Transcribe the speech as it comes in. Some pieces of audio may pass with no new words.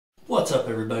What's up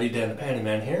everybody, Dan the Panty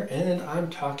Man here, and I'm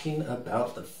talking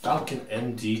about the Falcon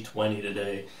MD20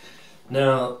 today.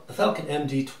 Now, the Falcon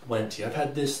MD20, I've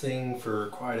had this thing for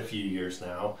quite a few years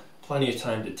now. Plenty of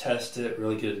time to test it,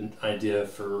 really get an idea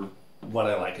for what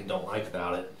I like and don't like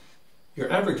about it.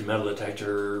 Your average metal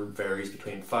detector varies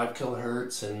between 5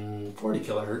 kilohertz and 40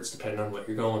 kilohertz depending on what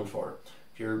you're going for.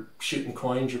 If you're shooting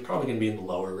coins, you're probably going to be in the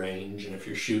lower range, and if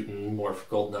you're shooting more for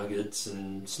gold nuggets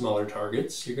and smaller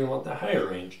targets, you're going to want the higher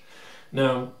range.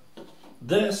 Now,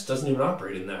 this doesn't even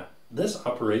operate in that. This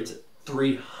operates at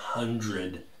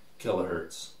 300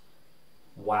 kilohertz.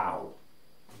 Wow.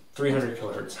 300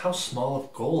 kilohertz. How small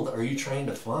of gold are you trying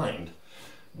to find?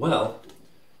 Well,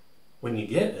 when you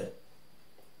get it,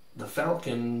 the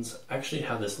Falcons actually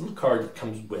have this little card that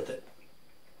comes with it.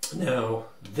 Now,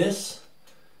 this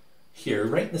here,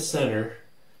 right in the center,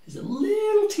 is a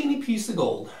little teeny piece of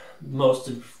gold. Most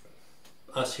of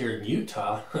us here in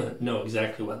Utah know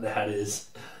exactly what that is.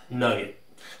 Nugget.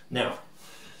 Now,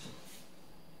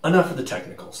 enough of the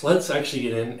technicals. Let's actually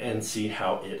get in and see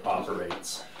how it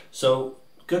operates. So,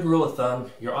 good rule of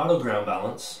thumb, your auto ground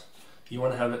balance, you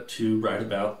want to have it to right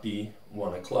about the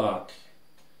 1 o'clock.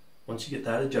 Once you get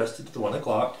that adjusted to the 1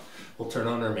 o'clock, we'll turn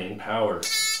on our main power.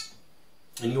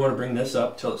 And you want to bring this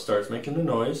up till it starts making a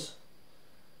noise.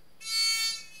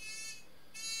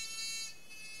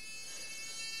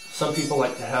 Some people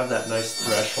like to have that nice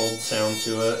threshold sound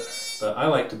to it, but I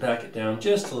like to back it down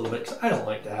just a little bit because I don't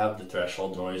like to have the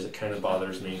threshold noise. It kind of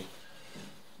bothers me.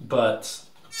 But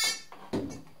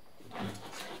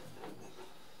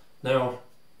now,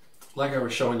 like I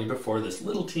was showing you before, this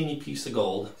little teeny piece of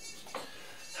gold,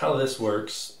 how this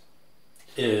works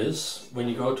is when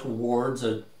you go towards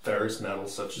a ferrous metal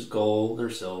such as gold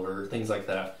or silver, things like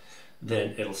that,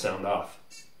 then it'll sound off.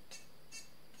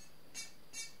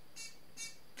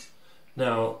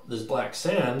 Now, this black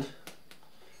sand,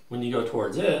 when you go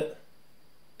towards it,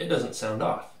 it doesn't sound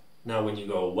off. Now, when you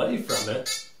go away from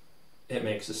it, it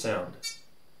makes a sound.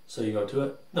 So you go to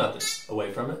it, nothing.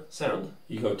 Away from it, sound.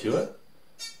 You go to it,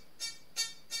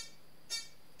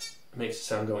 it makes a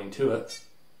sound going to it,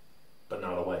 but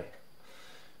not away.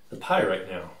 The pyrite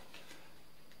now,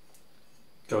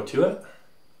 go to it,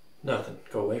 nothing.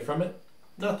 Go away from it,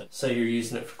 nothing. Say you're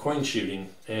using it for coin shooting,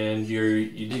 and you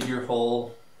dig your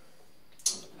hole,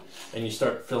 and you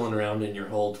start filling around in your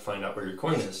hole to find out where your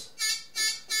coin is.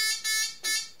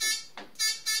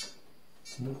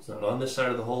 It's not on this side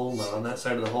of the hole, not on that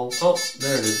side of the hole. Oh,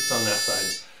 there it is, it's on that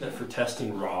side. And for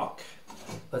testing rock,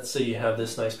 let's say you have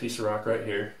this nice piece of rock right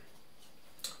here.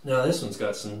 Now this one's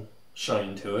got some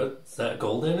shine to it. Is that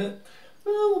gold in it?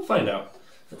 Well, we'll find out.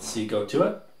 Let's see, go to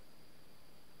it.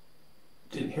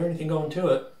 Didn't hear anything going to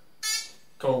it.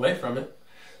 Going away from it.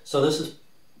 So this is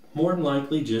more than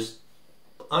likely just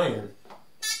iron.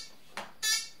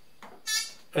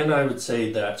 And I would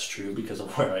say that's true because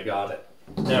of where I got it.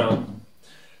 Now,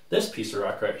 this piece of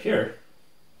rock right here,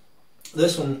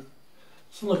 this one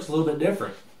looks a little bit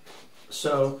different.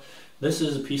 So, this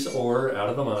is a piece of ore out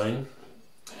of a mine.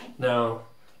 Now,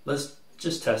 let's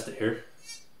just test it here.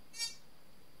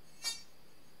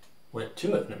 Went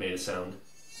to it and it made a sound.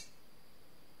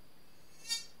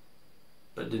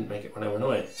 But it didn't make it when I went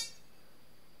away.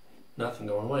 Nothing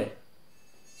going away.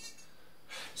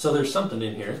 So there's something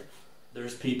in here.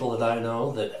 There's people that I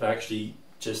know that have actually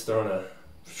just thrown a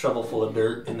shovel full of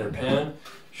dirt in their pan,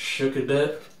 shook a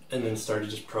bit, and then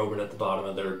started just probing at the bottom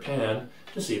of their pan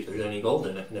to see if there's any gold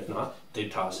in it. And if not,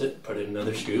 they'd toss it, put it in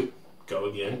another scoop, go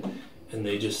again, and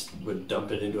they just would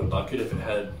dump it into a bucket if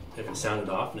it sounded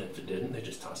off, and if it didn't, they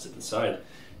just tossed it inside.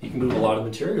 You can move a lot of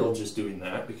material just doing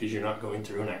that because you're not going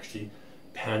through and actually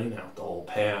panning out the whole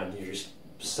pan. You're just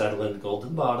settling the gold to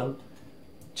the bottom,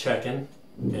 checking,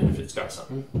 and if it's got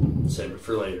something, save it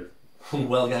for later.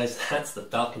 Well guys, that's the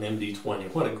Falcon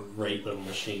MD20. What a great little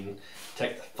machine.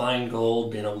 Detect the fine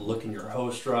gold, being able to look in your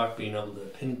host rock, being able to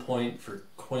pinpoint for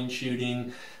coin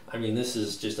shooting. I mean, this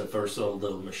is just a versatile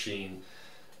little machine.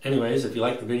 Anyways, if you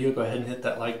like the video, go ahead and hit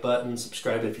that like button.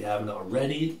 Subscribe if you haven't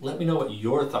already. Let me know what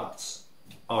your thoughts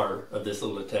are of this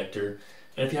little detector.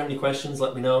 And if you have any questions,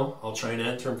 let me know. I'll try and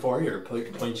answer them for you or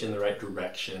point you in the right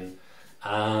direction.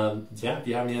 Yeah, if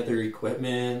you have any other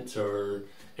equipment or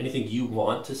anything you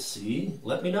want to see,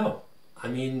 let me know. I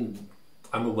mean,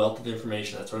 I'm a wealth of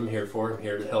information. That's what I'm here for. I'm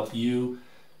here to help you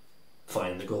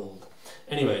find the gold.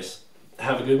 Anyways,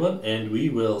 have a good one, and we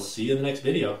will see you in the next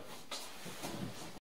video.